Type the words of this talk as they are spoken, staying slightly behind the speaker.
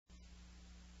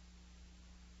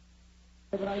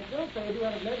But I still say you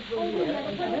have a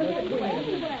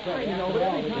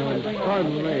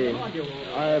Pardon me.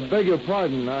 I beg your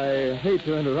pardon. I hate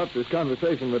to interrupt this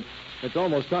conversation, but it's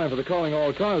almost time for the Calling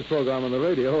All Cars program on the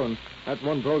radio, and that's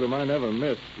one program I never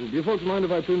miss. Do you folks mind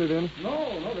if I tune it in?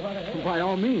 No, go ahead. By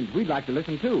all means. We'd like to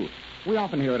listen, too. We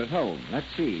often hear it at home. Let's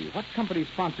see. What company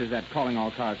sponsors that Calling All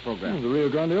Cars program? The Rio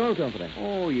Grande Oil Company.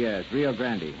 Oh, yes, Rio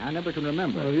Grande. I never can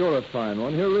remember. Well, you're a fine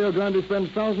one. Here, Rio Grande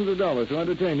spends thousands of dollars to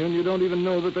entertain you, and you don't even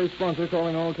know that they sponsor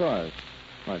Calling All Cars.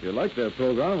 Well, if you like their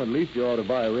program, at least you ought to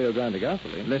buy Rio Grande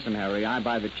gasoline. Listen, Harry, I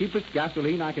buy the cheapest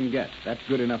gasoline I can get. That's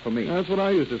good enough for me. That's what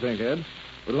I used to think, Ed.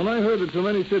 But when I heard that so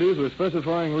many cities were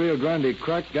specifying Rio Grande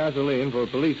cracked gasoline for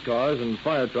police cars and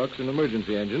fire trucks and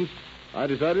emergency engines, I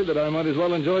decided that I might as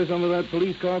well enjoy some of that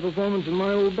police car performance in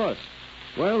my old bus.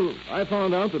 Well, I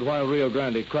found out that while Rio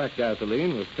Grande cracked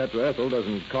gasoline with tetraethyl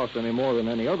doesn't cost any more than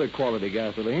any other quality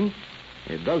gasoline,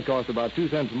 it does cost about 2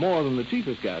 cents more than the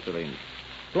cheapest gasoline.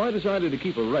 So I decided to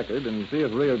keep a record and see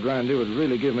if Rio Grande would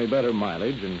really give me better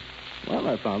mileage, and, well,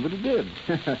 I found that it did.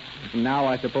 Now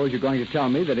I suppose you're going to tell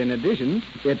me that in addition,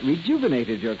 it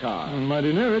rejuvenated your car.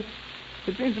 Mighty near it.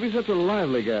 It seems to be such a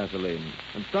lively gasoline.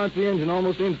 It starts the engine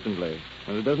almost instantly,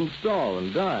 and it doesn't stall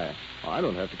and die. I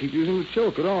don't have to keep using the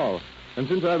choke at all. And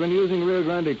since I've been using Rio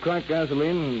Grande cracked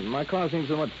gasoline, my car seems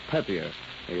so much peppier.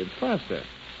 It's faster.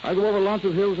 I go over lots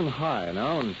of hills and high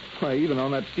now, and why, even on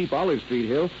that steep Olive Street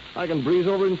hill, I can breeze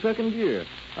over in second gear.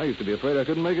 I used to be afraid I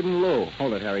couldn't make it in low.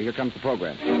 Hold it, Harry. Here comes the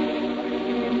program.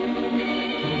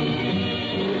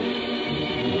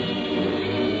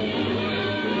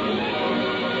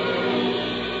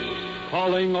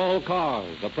 Calling All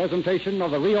Cars, a presentation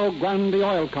of the Rio Grande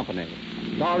Oil Company,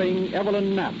 starring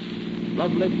Evelyn Knapp,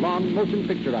 lovely blonde motion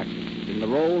picture actress, in the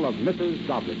role of Mrs.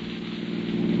 Dobblet.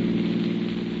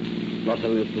 Los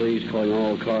Angeles Police calling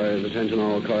all cars. Attention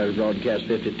all cars. Broadcast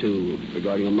 52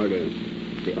 regarding a murder.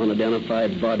 The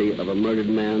unidentified body of a murdered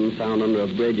man found under a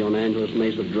bridge on Angeles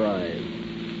Mesa Drive.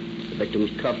 The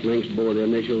victim's cufflinks bore the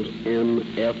initials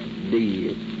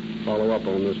NFD. Follow up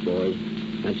on this, boys.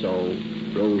 That's all.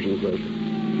 Rosencliff.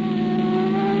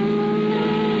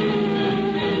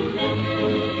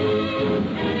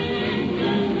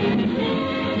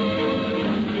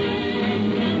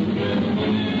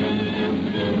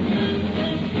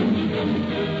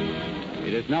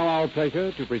 It is now our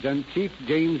pleasure to present Chief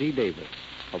James E. Davis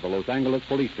of the Los Angeles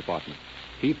Police Department.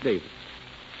 Chief Davis.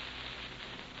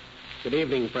 Good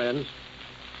evening, friends.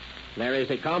 There is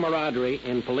a camaraderie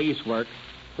in police work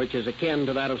which is akin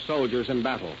to that of soldiers in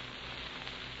battle.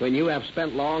 When you have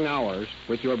spent long hours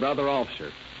with your brother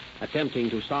officer attempting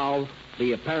to solve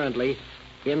the apparently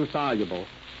insoluble,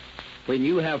 when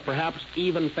you have perhaps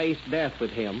even faced death with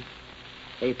him,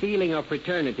 a feeling of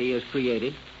fraternity is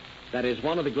created that is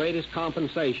one of the greatest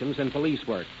compensations in police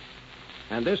work.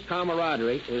 And this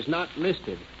camaraderie is not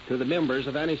listed to the members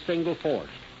of any single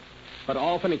force, but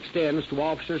often extends to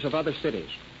officers of other cities.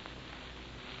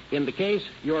 In the case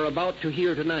you are about to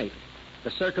hear tonight, the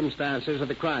circumstances of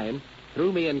the crime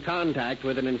threw me in contact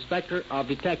with an inspector of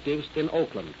detectives in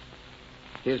Oakland.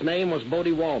 His name was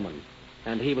Bodie Wallman,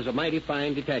 and he was a mighty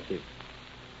fine detective.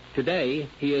 Today,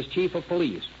 he is chief of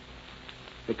police.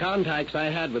 The contacts I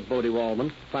had with Bodie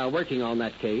Wallman while working on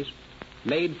that case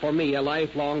made for me a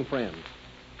lifelong friend.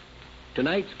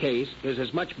 Tonight's case is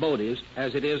as much Bodie's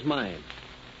as it is mine,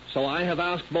 so I have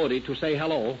asked Bodie to say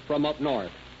hello from up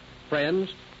north. Friends,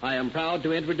 I am proud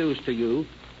to introduce to you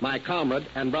my comrade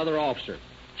and brother officer,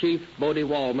 Chief Bodie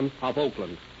Wallman of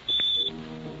Oakland.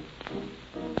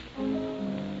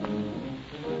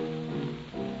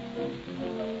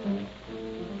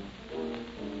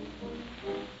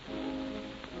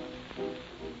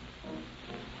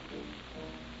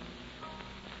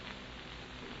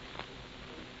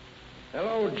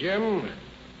 Hello, Jim,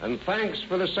 and thanks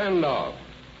for the send-off.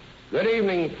 Good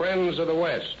evening, friends of the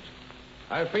West.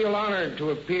 I feel honored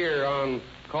to appear on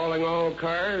Calling All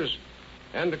Cars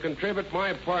and to contribute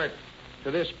my part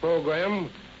to this program,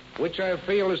 which I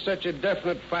feel is such a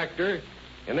definite factor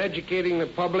in educating the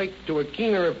public to a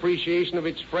keener appreciation of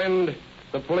its friend,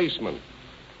 the policeman.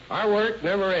 Our work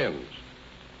never ends.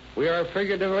 We are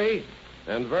figuratively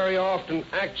and very often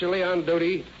actually on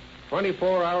duty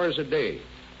 24 hours a day.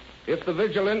 If the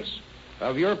vigilance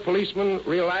of your policeman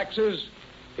relaxes,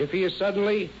 if he is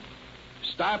suddenly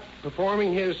stopped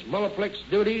performing his multiplex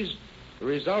duties, the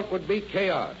result would be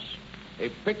chaos, a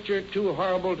picture too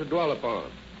horrible to dwell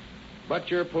upon.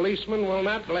 But your policeman will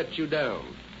not let you down.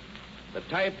 The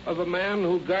type of a man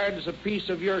who guards the peace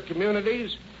of your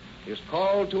communities is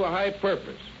called to a high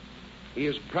purpose. He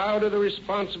is proud of the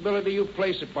responsibility you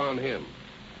place upon him.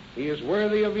 He is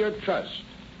worthy of your trust.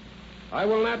 I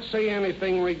will not say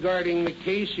anything regarding the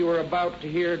case you are about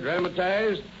to hear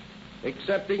dramatized,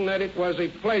 excepting that it was a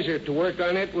pleasure to work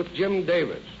on it with Jim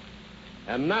Davis.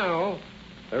 And now,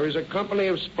 there is a company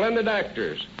of splendid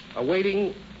actors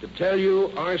awaiting to tell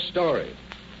you our story.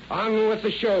 On with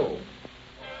the show.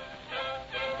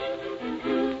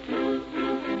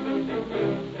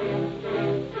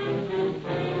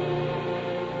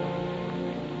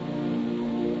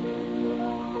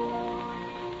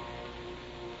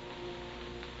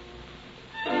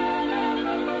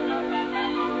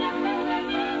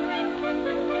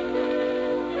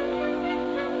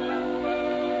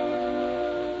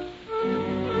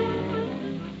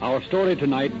 Our story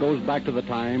tonight goes back to the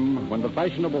time when the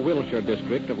fashionable Wilshire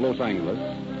district of Los Angeles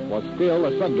was still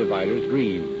a subdivider's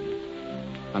dream.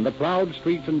 And the proud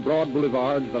streets and broad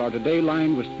boulevards that are today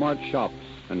lined with smart shops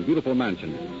and beautiful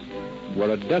mansions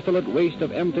were a desolate waste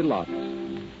of empty lots,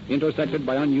 intersected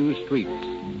by unused streets,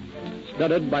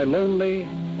 studded by lonely,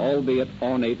 albeit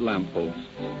ornate lampposts.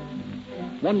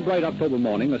 One bright October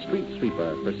morning, a street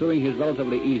sweeper, pursuing his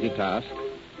relatively easy task,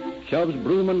 shoves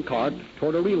broom and cart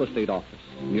toward a real estate office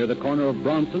near the corner of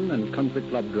Bronson and Country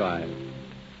Club Drive.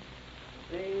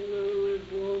 St. Louis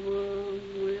woman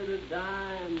with a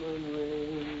diamond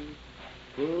ring,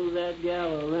 pull that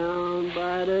gal around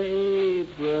by the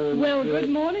apron. Well, good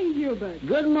morning, Hubert.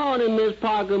 Good morning, Miss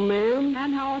Parker, ma'am.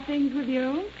 And how are things with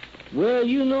you? Well,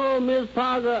 you know, Miss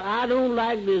Parker, I don't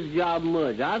like this job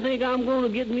much. I think I'm going to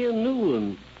get me a new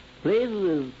one.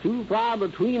 Places is too far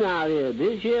between out here.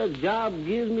 This here job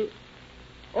gives me...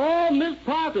 Oh, Miss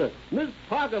Parker,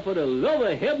 for the love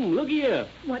of heaven, look here.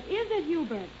 What is it,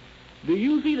 Hubert? Do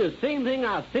you see the same thing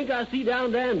I think I see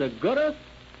down there in the gutter?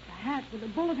 A hat with a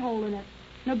bullet hole in it.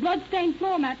 And a blood-stained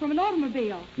floor mat from an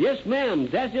automobile. Yes, ma'am.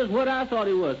 That's just what I thought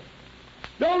it was.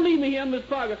 Don't leave me here, Miss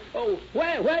Parker. Oh,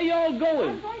 where y'all going?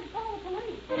 I'm going to call the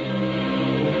police.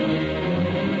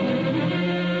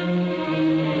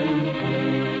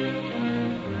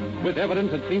 With evidence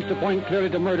that seems to point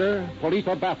clearly to murder, police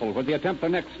are baffled when they attempt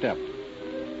their next step.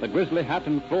 The grisly hat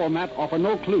and floor mat offer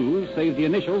no clues save the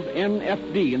initials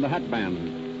NFD in the hat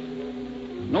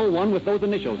band. No one with those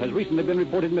initials has recently been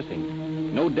reported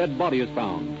missing. No dead body is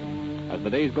found. As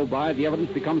the days go by, the evidence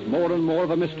becomes more and more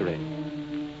of a mystery.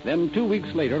 Then 2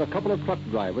 weeks later, a couple of truck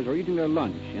drivers are eating their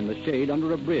lunch in the shade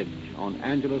under a bridge on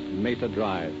Angeles Mesa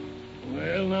Drive.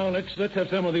 Well, now, let's have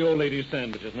some of the old lady's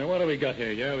sandwiches. Now, what do we got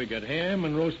here? Yeah, we got ham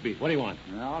and roast beef. What do you want?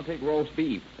 I'll take roast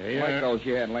beef. There you like are. those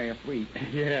you had last week.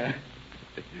 Yeah.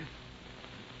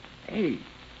 Hey,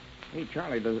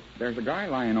 Charlie, there's a guy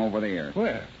lying over there.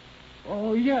 Where?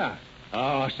 Oh, yeah.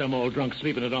 Oh, some old drunk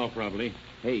sleeping it off, probably.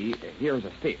 Hey, here's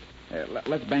a stick.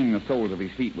 Let's bang the soles of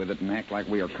his feet with it and act like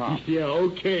we are cops. Yeah,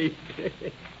 okay.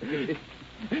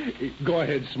 Go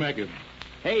ahead, smack him.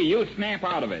 Hey, you snap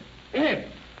out of it.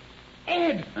 Ed!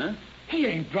 Huh? He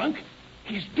ain't drunk.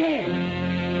 He's dead.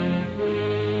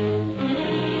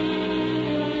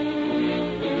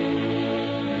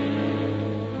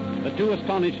 The two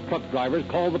astonished truck drivers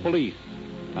call the police,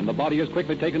 and the body is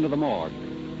quickly taken to the morgue.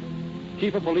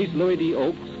 Chief of Police Louis D.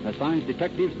 Oakes assigns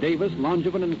Detectives Davis,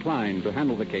 Langevin, and Klein to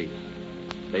handle the case.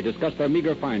 They discuss their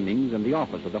meager findings in the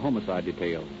office of the homicide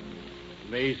detail.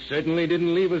 They certainly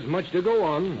didn't leave us much to go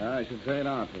on. I should say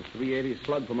not. A .380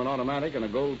 slug from an automatic and a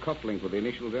gold cufflink with the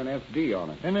initials NFD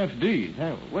on it. NFD?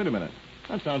 Hey, wait a minute.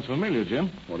 That sounds familiar,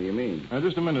 Jim. What do you mean? Now,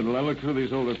 just a minute while I look through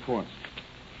these old reports.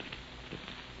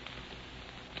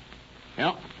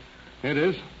 Yeah, here it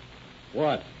is.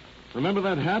 What? Remember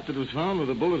that hat that was found with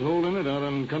a bullet hole in it out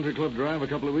on Country Club Drive a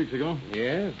couple of weeks ago?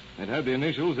 Yes. It had the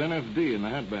initials NFD in the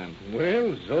hat band.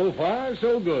 Well, so far,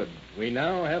 so good. We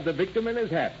now have the victim in his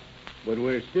hat. But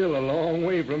we're still a long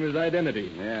way from his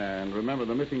identity. Yeah, and remember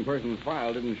the missing persons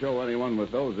file didn't show anyone with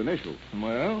those initials.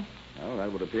 Well? Well,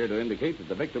 that would appear to indicate that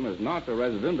the victim is not a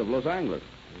resident of Los Angeles.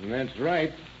 That's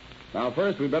right. Now,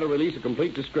 first, we better release a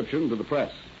complete description to the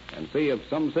press and see if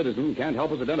some citizen can't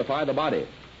help us identify the body.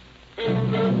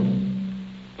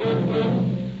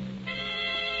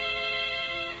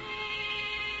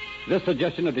 This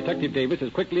suggestion of Detective Davis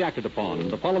is quickly acted upon.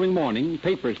 The following morning,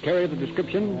 papers carry the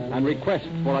description and request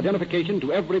for identification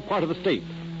to every part of the state.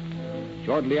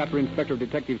 Shortly after Inspector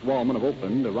Detective Wallman of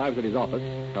Oakland arrives at his office,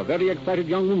 a very excited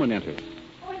young woman enters.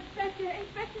 Oh, Inspector,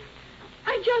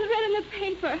 I just read in the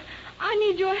paper. I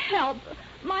need your help.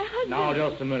 My husband... Now,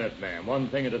 just a minute, ma'am. One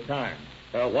thing at a time.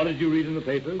 What did you read in the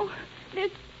papers? Oh,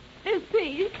 this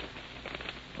piece.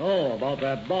 Oh, about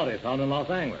that body found in Los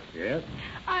Angeles, yes?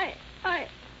 I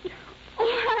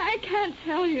can't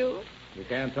tell you. You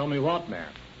can't tell me what,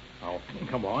 ma'am. Oh,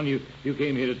 come on. You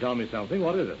came here to tell me something.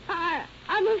 What is it?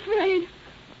 I'm afraid.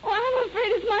 Oh, I'm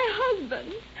afraid it's my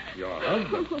husband. Your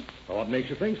husband? Well, what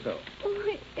makes you think so?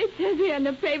 Oh, it says here in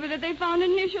the paper that they found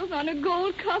initials on a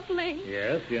gold cufflink.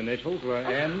 Yes, the initials were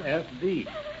NSD.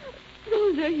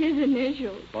 Those are his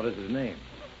initials. What is his name?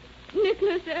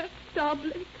 Nicholas F.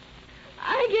 Doblik.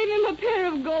 I gave him a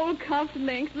pair of gold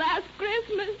cufflinks last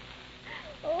Christmas.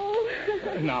 Oh.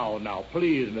 Now,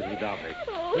 please, Mrs. Doblik.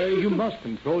 Oh. You must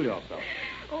control yourself.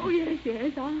 Oh,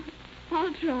 yes.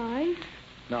 I'll try.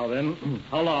 Now then,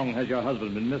 how long has your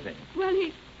husband been missing? Well,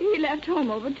 he left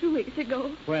home over 2 weeks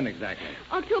ago. When exactly?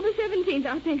 October 17th,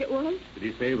 I think it was. Did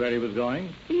he say where he was going?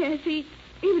 Yes, he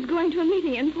was going to a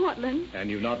meeting in Portland. And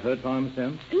you've not heard from him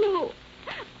since? No.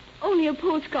 Only a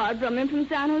postcard from him from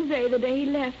San Jose the day he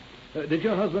left. Did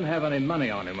your husband have any money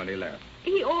on him when he left?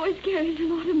 He always carries a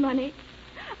lot of money.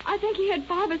 I think he had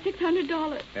 $500 or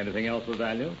 $600. Anything else of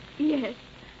value? Yes.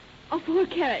 A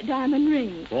 4-carat diamond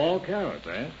ring. 4 carats,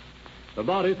 eh? The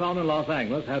body found in Los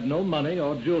Angeles had no money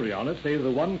or jewelry on it save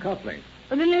the one cufflink.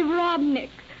 Then they've robbed Nick.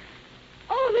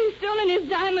 Oh, they've stolen his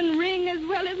diamond ring as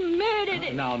well as murdered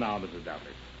him. Now, Mrs.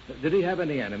 Doblik. Did he have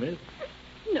any enemies?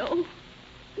 No.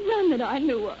 None that I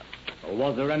knew of. Or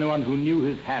was there anyone who knew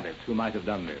his habits who might have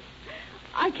done this?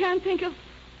 I can't think of...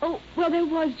 Oh, well, there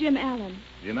was Jim Allen.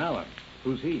 Jim Allen?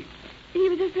 Who's he? He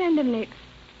was a friend of Nick's.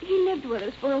 He lived with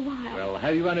us for a while. Well,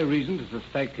 have you any reason to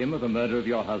suspect him of the murder of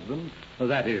your husband? Well,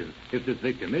 that is, if this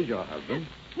victim is your husband.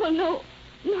 Well, no,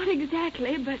 not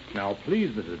exactly, but... Now, please,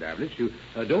 Mrs. Davlich, you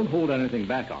don't hold anything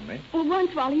back on me. Well,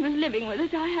 once while he was living with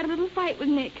us, I had a little fight with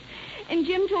Nick. And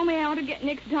Jim told me I ought to get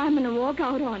Nick's diamond and walk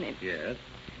out on it. Yes?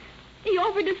 He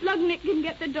offered to slug Nick and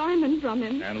get the diamond from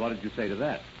him. And what did you say to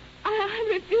that? I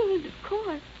refused, of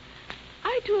course.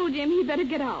 I told Jim he'd better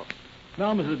get out.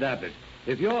 Now, Mrs. Davlich,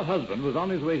 if your husband was on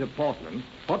his way to Portland,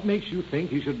 what makes you think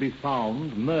he should be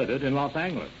found murdered in Los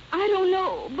Angeles? I don't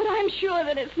know, but I'm sure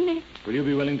that it's Nick. Will you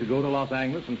be willing to go to Los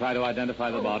Angeles and try to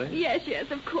identify the body? Yes,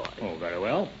 of course. Oh, very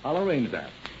well. I'll arrange that.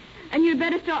 And you'd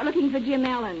better start looking for Jim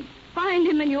Allen. Find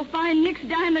him and you'll find Nick's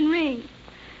diamond ring.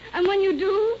 And when you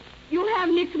do, you'll have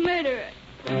Nick's murderer.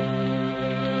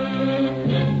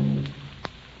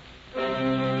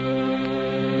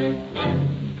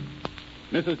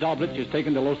 Mrs. Doblich is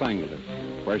taken to Los Angeles,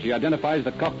 where she identifies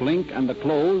the cufflink and the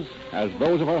clothes as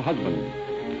those of her husband.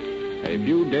 A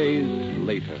few days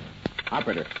later.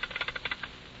 Operator,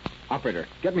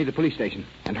 get me to the police station,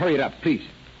 and hurry it up, please.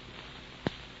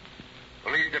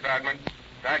 Police Department.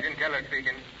 Sergeant Keller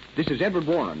speaking. This is Edward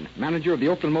Warren, manager of the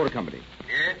Oakland Motor Company.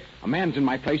 Yes? A man's in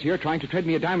my place here trying to trade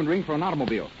me a diamond ring for an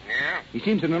automobile. Yeah? He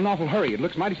seems in an awful hurry. It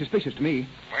looks mighty suspicious to me.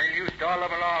 Well, you stall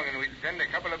him along, and we'll send a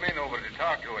couple of men over to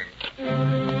talk to him.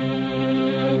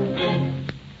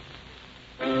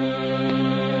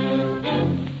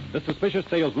 The suspicious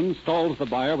salesman stalls the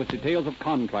buyer with details of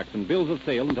contracts and bills of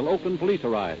sale until Oakland police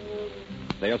arrive.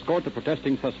 They escort the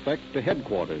protesting suspect to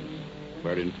headquarters,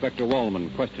 where Inspector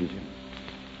Wallman questions him.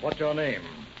 What's your name?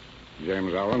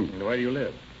 James Allen. And where do you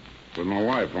live? With my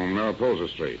wife on Mariposa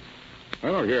Street.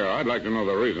 Now, look here, I'd like to know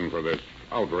the reason for this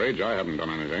outrage. I haven't done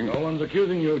anything. No one's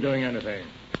accusing you of doing anything.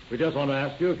 We just want to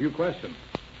ask you a few questions.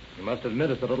 You must admit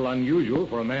it's a little unusual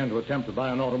for a man to attempt to buy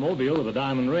an automobile with a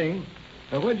diamond ring.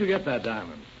 Now, where'd you get that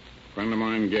diamond? A friend of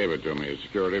mine gave it to me as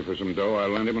security for some dough I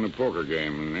lent him in a poker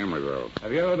game in Emeryville.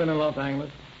 Have you ever been in Los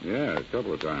Angeles? Yeah, a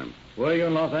couple of times. Were you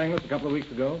in Los Angeles a couple of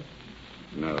weeks ago?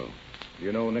 No. Do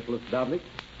you know Nicholas Doblik?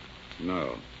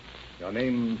 No. Your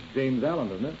name's James Allen,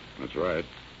 isn't it? That's right.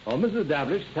 Well, Mrs.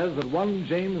 Davlich says that one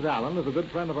James Allen is a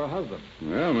good friend of her husband.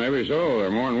 Well, maybe so. There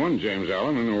are more than one James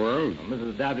Allen in the world. Well,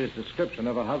 Mrs. Davlich's description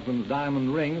of her husband's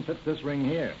diamond ring fits this ring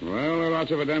here. Well, there are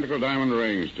lots of identical diamond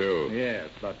rings, too. Yes,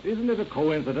 but isn't it a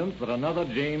coincidence that another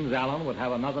James Allen would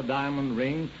have another diamond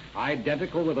ring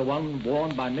identical with the one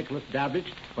worn by Nicholas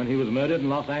Davlich when he was murdered in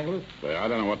Los Angeles? Say, I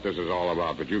don't know what this is all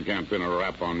about, but you can't pin a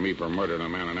rap on me for murdering a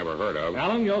man I never heard of.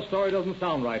 Allen, your story doesn't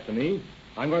sound right to me.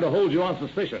 I'm going to hold you on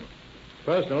suspicion.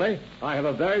 Personally, I have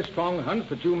a very strong hunch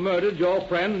that you murdered your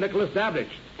friend, Nicholas Davlich.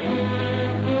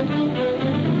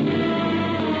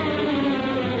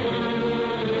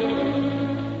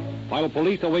 While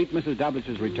police await Mrs.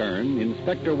 Davlich's return,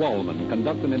 Inspector Wallman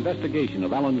conducts an investigation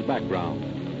of Allen's background.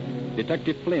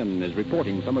 Detective Flynn is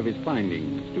reporting some of his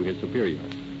findings to his superior.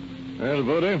 Well,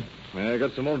 Bodie, I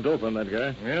got some more dope on that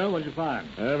guy. Yeah, what'd you find?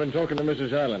 I've been talking to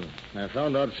Mrs. Allen. I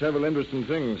found out several interesting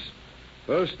things.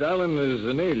 First, Allen is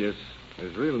an alias.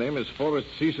 His real name is Forrest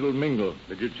Cecil Mingle.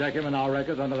 Did you check him in our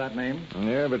records under that name?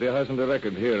 Yeah, but he hasn't a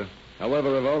record here.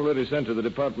 However, I've already sent to the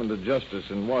Department of Justice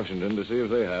in Washington to see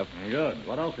if they have. Good.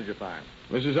 What else did you find?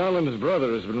 Mrs. Allen's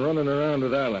brother has been running around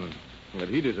with Allen. But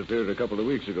he disappeared a couple of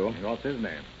weeks ago. What's his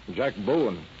name? Jack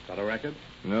Bowen. Got a record?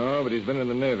 No, but he's been in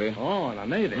the Navy. Oh, in the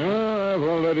Navy? No, I've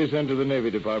already sent to the Navy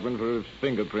Department for his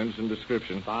fingerprints and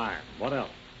description. Fine. What else?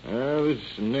 This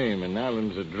name in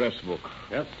Allen's address book.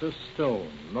 Hester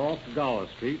Stone, North Gower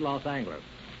Street, Los Angeles.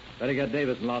 Better get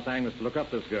Davis in Los Angeles to look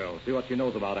up this girl, see what she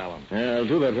knows about Allen. Yeah, I'll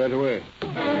do that right away.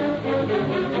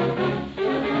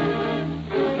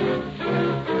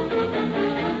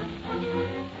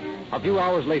 A few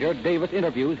hours later, Davis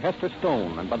interviews Hester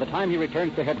Stone, and by the time he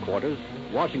returns to headquarters,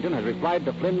 Washington has replied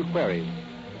to Flynn's queries,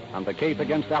 and the case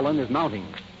against Allen is mounting.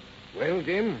 Well,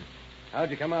 Jim,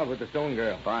 how'd you come out with the Stone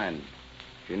girl? Fine.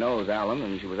 She knows Allen,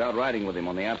 and she was out riding with him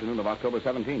on the afternoon of October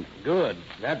 17th. Good.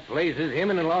 That places him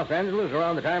in Los Angeles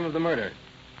around the time of the murder.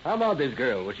 How about this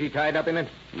girl? Was she tied up in it?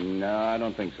 No, I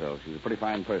don't think so. She's a pretty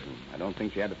fine person. I don't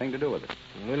think she had a thing to do with it.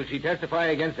 Will she testify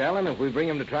against Allen if we bring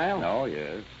him to trial? No,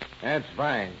 yes. That's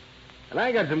fine. And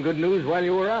I got some good news while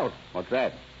you were out. What's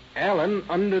that? Allen,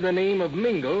 under the name of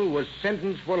Mingle, was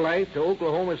sentenced for life to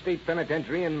Oklahoma State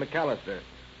Penitentiary in McAllister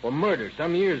for murder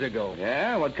some years ago.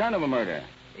 Yeah? What kind of a murder?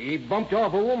 He bumped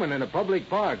off a woman in a public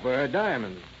park for her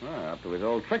diamonds. Oh, up to his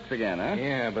old tricks again, huh?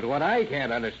 Yeah, but what I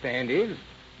can't understand is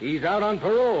he's out on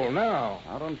parole now.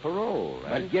 Out on parole,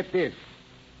 right? But get this.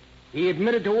 He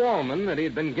admitted to Wallman that he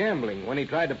had been gambling when he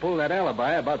tried to pull that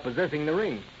alibi about possessing the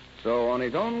ring. So on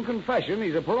his own confession,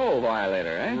 he's a parole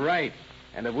violator, eh? Right.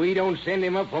 And if we don't send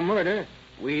him up for murder,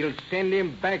 we'll send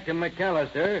him back to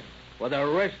McAllister for the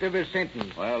rest of his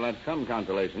sentence. Well, that's some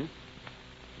consolation.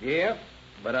 Yep.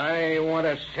 But I want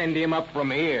to send him up from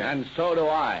here. And so do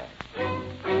I.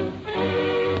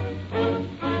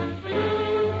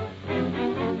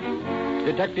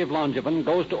 Detective Langevin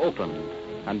goes to Oakland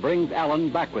and brings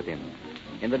Allen back with him.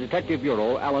 In the detective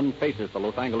bureau, Allen faces the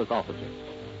Los Angeles officers.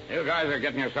 You guys are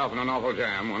getting yourself in an awful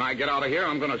jam. When I get out of here,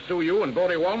 I'm going to sue you and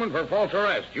Bodie Wallman for false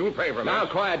arrest. You'll pay for Now,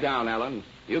 this. quiet down, Allen.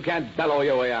 You can't bellow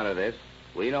your way out of this.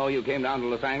 We know you came down to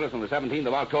Los Angeles on the 17th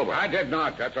of October. I did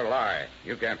not. That's a lie.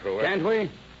 You can't prove it. Can't we?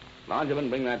 Langevin,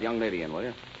 bring that young lady in, will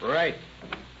you? Right.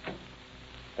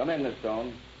 Come in, Miss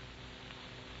Stone.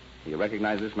 Do you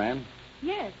recognize this man?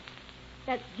 Yes.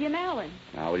 That's Jim Allen.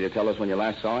 Now, will you tell us when you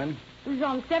last saw him? It was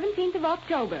on the 17th of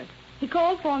October. He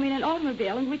called for me in an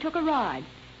automobile, and we took a ride.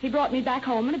 He brought me back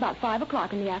home at about 5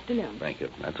 o'clock in the afternoon. Thank you.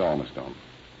 That's all, Miss Stone.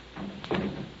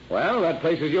 Well, that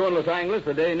places you in Los Angeles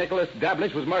the day Nicholas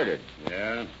Dablich was murdered.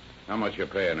 Yeah? How much you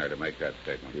paying her to make that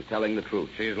statement? She's telling the truth.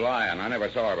 She's lying. I never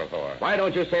saw her before. Why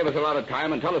don't you save us a lot of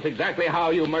time and tell us exactly how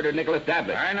you murdered Nicholas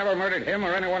Dablich? I never murdered him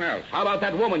or anyone else. How about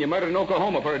that woman you murdered in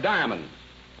Oklahoma for her diamonds?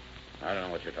 I don't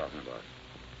know what you're talking about.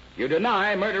 You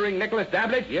deny murdering Nicholas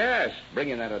Dablich? Yes. Bring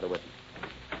in that other witness.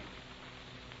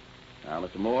 Now,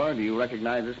 Mr. Moore, do you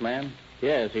recognize this man?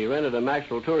 Yes, he rented a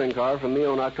Maxwell touring car from me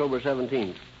on October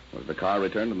 17th. Was the car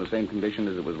returned in the same condition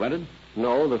as it was rented?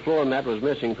 No, the floor mat was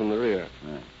missing from the rear.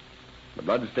 The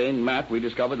blood-stained mat we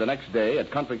discovered the next day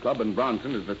at Country Club in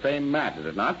Bronson is the same mat, is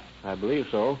it not? I believe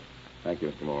so. Thank you,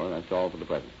 Mr. Moore. That's all for the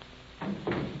present.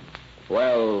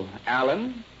 Well,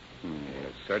 Allen? You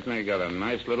certainly got a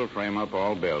nice little frame-up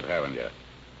all built, haven't you?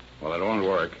 Well, it won't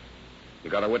work. You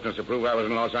got a witness to prove I was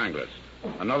in Los Angeles.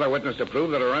 Another witness to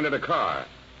prove that I rented a car.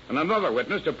 And another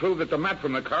witness to prove that the mat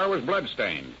from the car was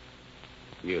blood-stained.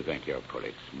 You think you're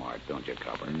pretty smart, don't you,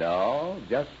 Copper? No,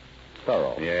 just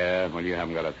thorough. Yeah, well, you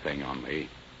haven't got a thing on me.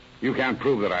 You can't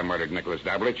prove that I murdered Nicholas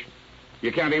Dablich.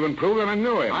 You can't even prove that I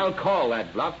knew him. I'll call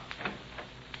that bluff.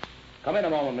 Come in a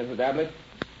moment, Mrs. Dablich.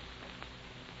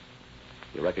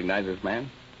 You recognize this man?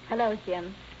 Hello,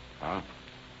 Jim. Huh?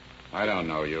 I don't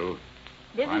know you.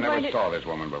 This I isn't never going to... saw this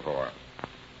woman before.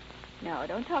 No,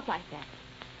 don't talk like that.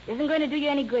 It isn't going to do you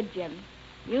any good, Jim.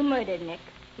 You murdered Nick,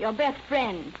 your best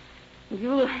friend.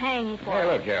 You'll hang for Hey,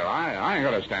 it. look here. I ain't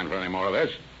going to stand for any more of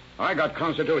this. I got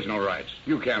constitutional rights.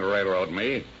 You can't railroad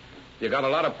me. You got a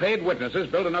lot of paid witnesses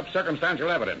building up circumstantial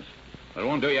evidence. It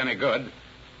won't do you any good.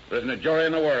 There isn't a jury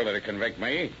in the world that'll convict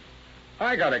me.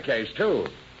 I got a case, too.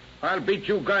 I'll beat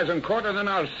you guys in court, and then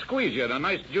I'll squeeze you in a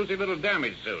nice, juicy little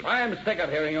damage suit. I'm sick of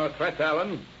hearing your threats,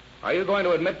 Allen. Are you going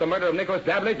to admit the murder of Nicholas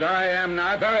Dablich? I am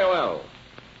not. Very well.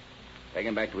 Take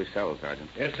him back to his cell, Sergeant.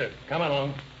 Yes, sir. Come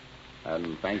along.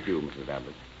 And thank you, Mrs.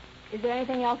 Dablich. Is there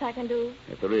anything else I can do?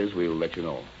 If there is, we'll let you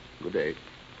know. Good day.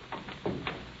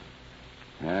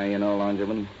 You know,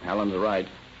 Langevin, Allen's right.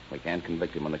 We can't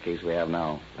convict him on the case we have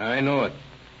now. I know it.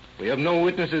 We have no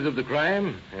witnesses of the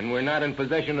crime, and we're not in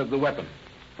possession of the weapon.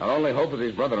 Our only hope is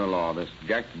his brother-in-law, this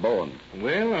Jack Bowen.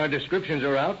 Well, our descriptions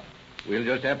are out. We'll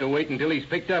just have to wait until he's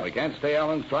picked up. We can't stay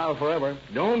Allen's trial forever.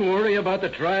 Don't worry about the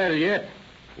trial yet.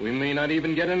 We may not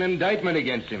even get an indictment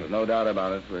against him. There's no doubt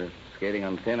about it. We're skating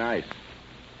on thin ice.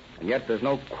 And yet there's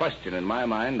no question in my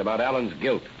mind about Allen's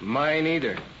guilt. Mine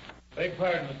either. Beg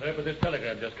pardon, sir, but this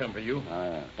telegram just come for you.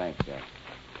 Thanks, Jack.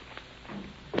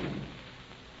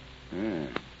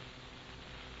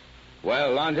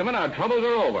 Well, Longeman, our troubles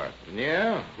are over.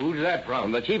 Yeah? Who's that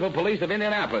From the chief of police of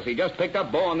Indianapolis. He just picked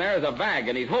up Bowen there as a bag,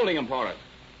 and he's holding him for us.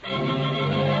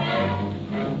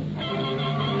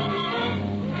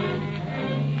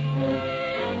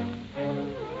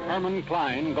 Herman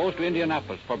Klein goes to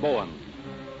Indianapolis for Bowen.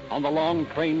 On the long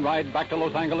train ride back to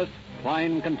Los Angeles,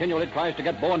 Klein continually tries to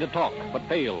get Bowen to talk, but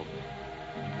fails.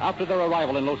 After their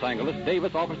arrival in Los Angeles,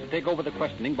 Davis offers to take over the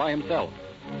questioning by himself.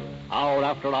 Hour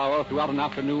after hour, throughout an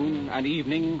afternoon and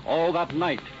evening, all that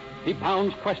night, he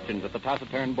pounds questions at the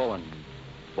taciturn Bowen.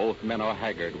 Both men are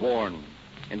haggard, worn.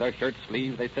 In their shirt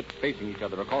sleeves, they sit facing each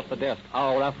other across the desk,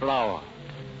 hour after hour.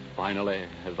 Finally,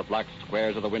 as the black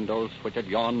squares of the windows, which had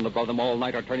yawned above them all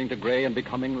night, are turning to gray and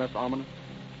becoming less ominous.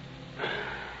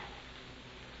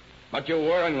 But you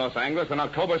were in Los Angeles on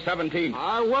October 17th.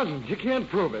 I wasn't. You can't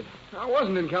prove it. I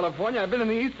wasn't in California. I've been in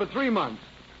the East for 3 months.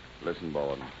 Listen,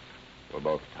 Bowen. We're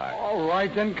both tired. All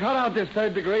right, then cut out this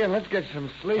third degree and let's get some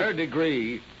sleep. Third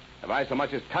degree? Have I so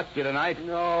much as touched you tonight?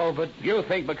 No, but... You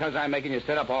think because I'm making you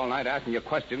sit up all night asking you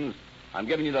questions, I'm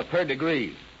giving you the third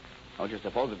degree. Don't you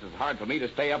suppose it's as hard for me to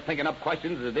stay up thinking up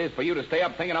questions as it is for you to stay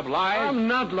up thinking up lies? I'm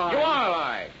not lying. You are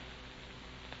lying.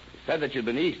 You said that you'd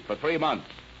been east for 3 months,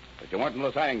 but you weren't in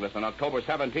Los Angeles on October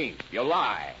 17th. You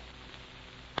lie.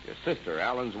 Your sister,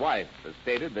 Alan's wife, has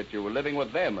stated that you were living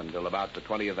with them until about the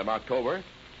 20th of October.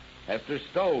 Hester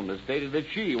Stone has stated that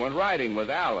she went riding with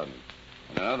Alan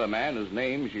and another man whose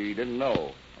name she didn't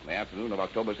know on the afternoon of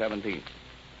October 17th.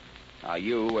 Now,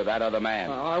 you were that other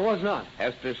man. I was not.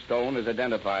 Hester Stone has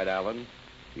identified Alan.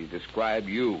 She's described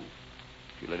you.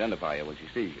 She'll identify you when she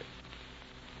sees you.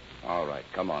 All right,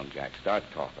 come on, Jack. Start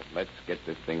talking. Let's get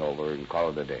this thing over and call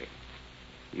it a day.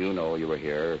 You know you were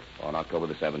here on October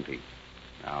the 17th.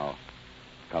 Now,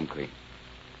 come clean.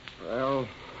 Well,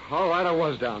 all right, I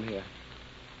was down here.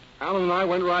 Alan and I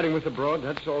went riding with the Broad.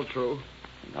 That's all true.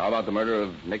 And how about the murder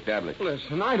of Nick Dablich?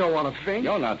 Listen, I don't want to think.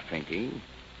 You're not thinking.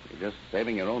 You're just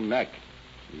saving your own neck.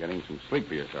 You're getting some sleep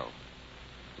for yourself.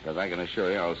 Because I can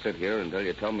assure you I'll sit here until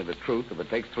you tell me the truth if it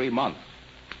takes 3 months.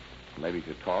 Maybe if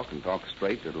you talk and talk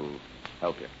straight, it'll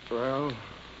help you. Well,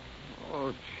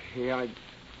 gee,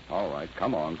 All right,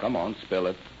 come on, spill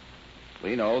it.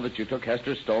 We know that you took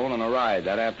Hester Stone on a ride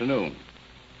that afternoon.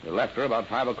 You left her about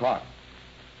 5 o'clock.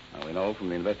 Now, we know from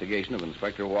the investigation of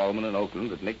Inspector Wallman in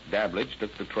Oakland that Nick Dablich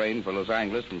took the train for Los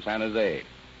Angeles from San Jose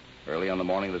early on the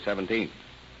morning of the 17th.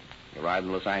 You arrived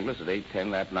in Los Angeles at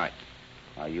 8:10 that night.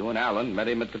 Now, you and Alan met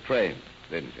him at the train,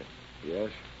 didn't you?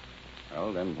 Yes.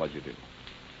 Well, then what'd you do?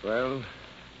 Well,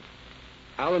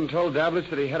 Alan told Dablich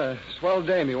that he had a swell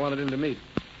dame he wanted him to meet.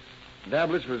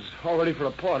 Dablich was all ready for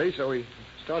a party, so we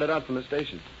started out from the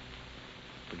station.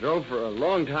 We drove for a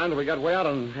long time till we got way out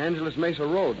on Angeles Mesa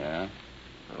Road. Yeah?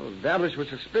 Well, Dablich was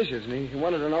suspicious, and he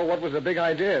wanted to know what was the big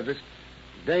idea. If this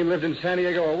dame lived in San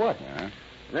Diego or what. Yeah? And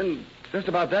then, just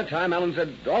about that time, Alan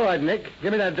said, "All right, Nick,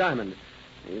 give me that diamond."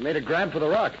 He made a grab for the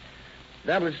rock.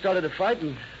 Dablich started to fight,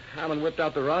 and Alan whipped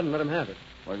out the rod and let him have it.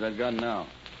 Where's that gun now?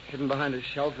 Hidden behind a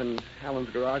shelf in Alan's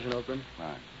garage in Oakland.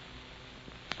 Fine.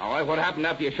 All right, what happened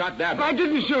after you shot Dablich? I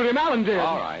didn't shoot him. Alan did.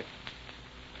 All right.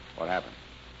 What happened?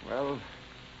 Well,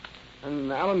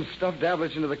 and Alan stuffed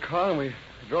Dablich into the car, and we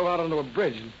drove out onto a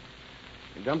bridge, and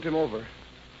we dumped him over.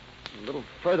 A little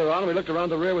further on, we looked around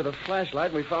the rear with a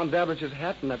flashlight, and we found Dablich's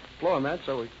hat and that floor mat,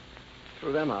 so we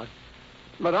threw them out.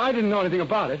 But I didn't know anything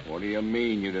about it. What do you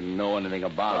mean you didn't know anything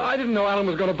about it? I didn't know Alan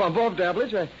was going to bump off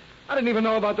Dablich. I didn't even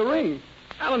know about the ring.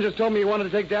 Alan just told me he wanted to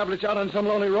take Dablich out on some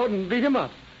lonely road and beat him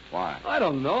up. Why? I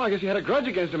don't know. I guess he had a grudge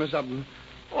against him or something.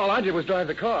 All I did was drive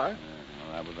the car.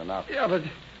 Well, that was enough. Yeah, but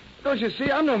don't you see,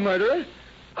 I'm no murderer.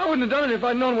 I wouldn't have done it if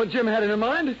I'd known what Jim had in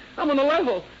mind. I'm on the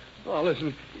level. Oh,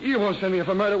 listen, you won't send me up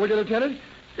for murder, will you, Lieutenant?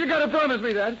 You gotta promise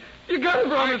me that. You gotta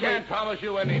promise me. I can't promise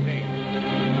you anything.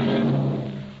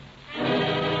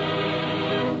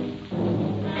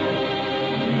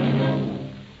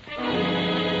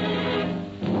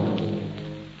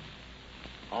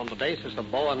 On the basis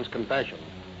of Bowen's confession,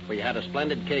 we had a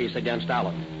splendid case against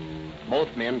Allen.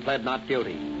 Both men pled not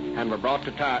guilty and were brought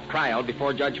to trial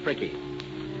before Judge Fricke.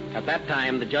 At that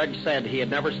time, the judge said he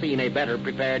had never seen a better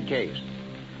prepared case.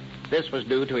 This was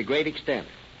due to a great extent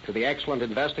to the excellent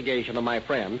investigation of my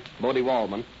friend, Bodie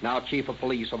Wallman, now Chief of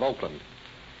Police of Oakland.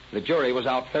 The jury was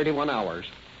out 31 hours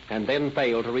and then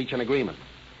failed to reach an agreement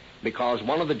because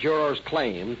one of the jurors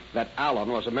claimed that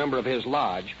Allen was a member of his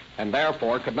lodge and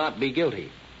therefore could not be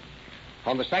guilty.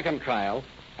 On the second trial,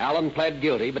 Allen pled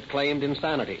guilty but claimed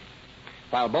insanity,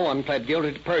 while Bowen pled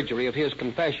guilty to perjury of his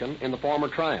confession in the former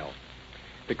trial.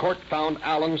 The court found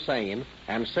Allen sane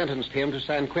and sentenced him to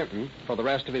San Quentin for the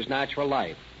rest of his natural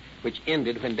life, which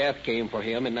ended when death came for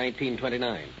him in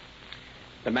 1929.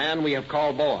 The man we have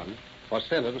called Bowen was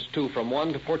sentenced to from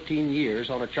 1 to 14 years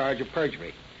on a charge of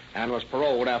perjury and was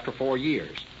paroled after 4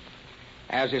 years.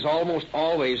 As is almost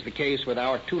always the case with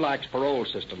our 2 lakhs parole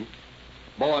system,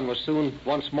 Bowen was soon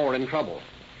once more in trouble,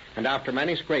 and after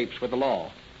many scrapes with the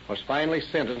law, was finally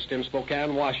sentenced in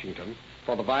Spokane, Washington,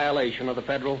 for the violation of the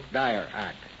Federal Dyer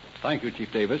Act. Thank you,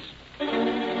 Chief Davis.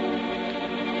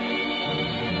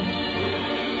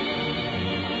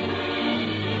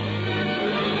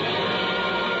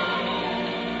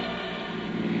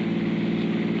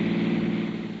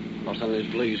 Los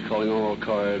Angeles Police calling all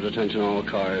cars, attention all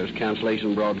cars,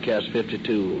 cancellation broadcast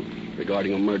 52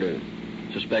 regarding a murder.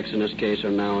 Suspects in this case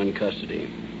are now in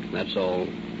custody. That's all.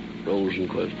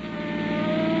 Rosenquist.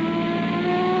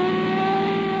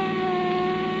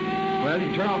 Well, you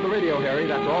can turn off the radio, Harry.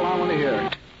 That's all I want to hear.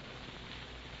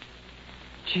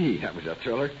 Gee, that was a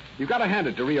thriller. You got to hand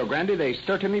it to Rio Grande. They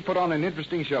certainly put on an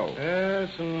interesting show. Yes,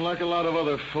 and like a lot of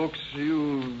other folks,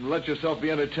 you let yourself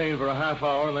be entertained for a half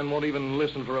hour and then won't even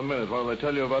listen for a minute while they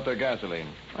tell you about their gasoline.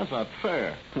 That's not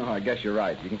fair. Oh, I guess you're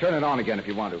right. You can turn it on again if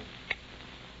you want to.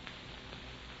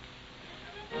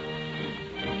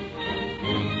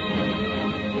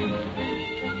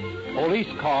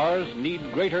 Police cars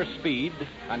need greater speed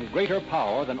and greater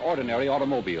power than ordinary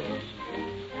automobiles.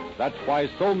 That's why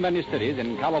so many cities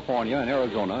in California and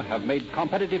Arizona have made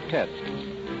competitive tests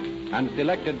and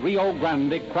selected Rio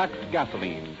Grande cracked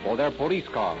gasoline for their police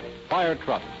cars, fire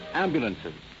trucks,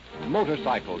 ambulances,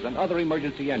 motorcycles, and other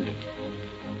emergency engines.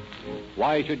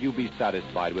 Why should you be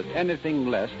satisfied with anything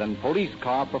less than police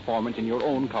car performance in your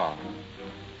own car?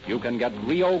 You can get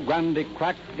Rio Grande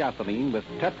cracked gasoline with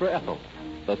tetraethyl,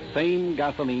 the same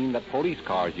gasoline that police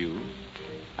cars use,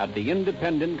 at the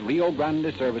independent Rio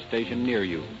Grande service station near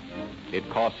you. It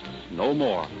costs no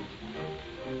more.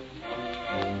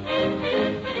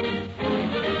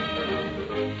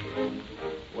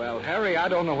 Well, Harry, I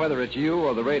don't know whether it's you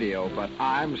or the radio, but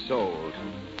I'm sold.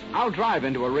 I'll drive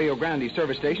into a Rio Grande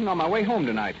service station on my way home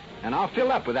tonight, and I'll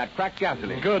fill up with that cracked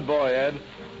gasoline. Good boy, Ed.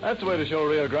 That's the way to show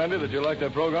Rio Grande that you like their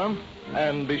program.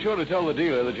 And be sure to tell the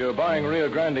dealer that you're buying Rio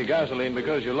Grande gasoline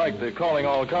because you like the Calling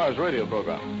All Cars radio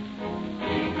program.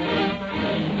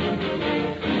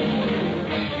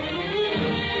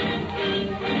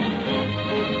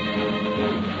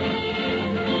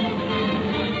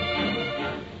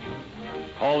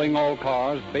 Calling All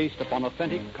Cars, based upon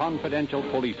authentic confidential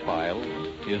police files,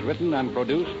 is written and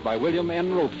produced by William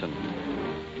N. Robeson.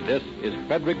 This is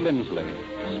Frederick Lindsley,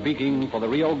 speaking for the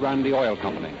Rio Grande Oil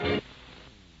Company.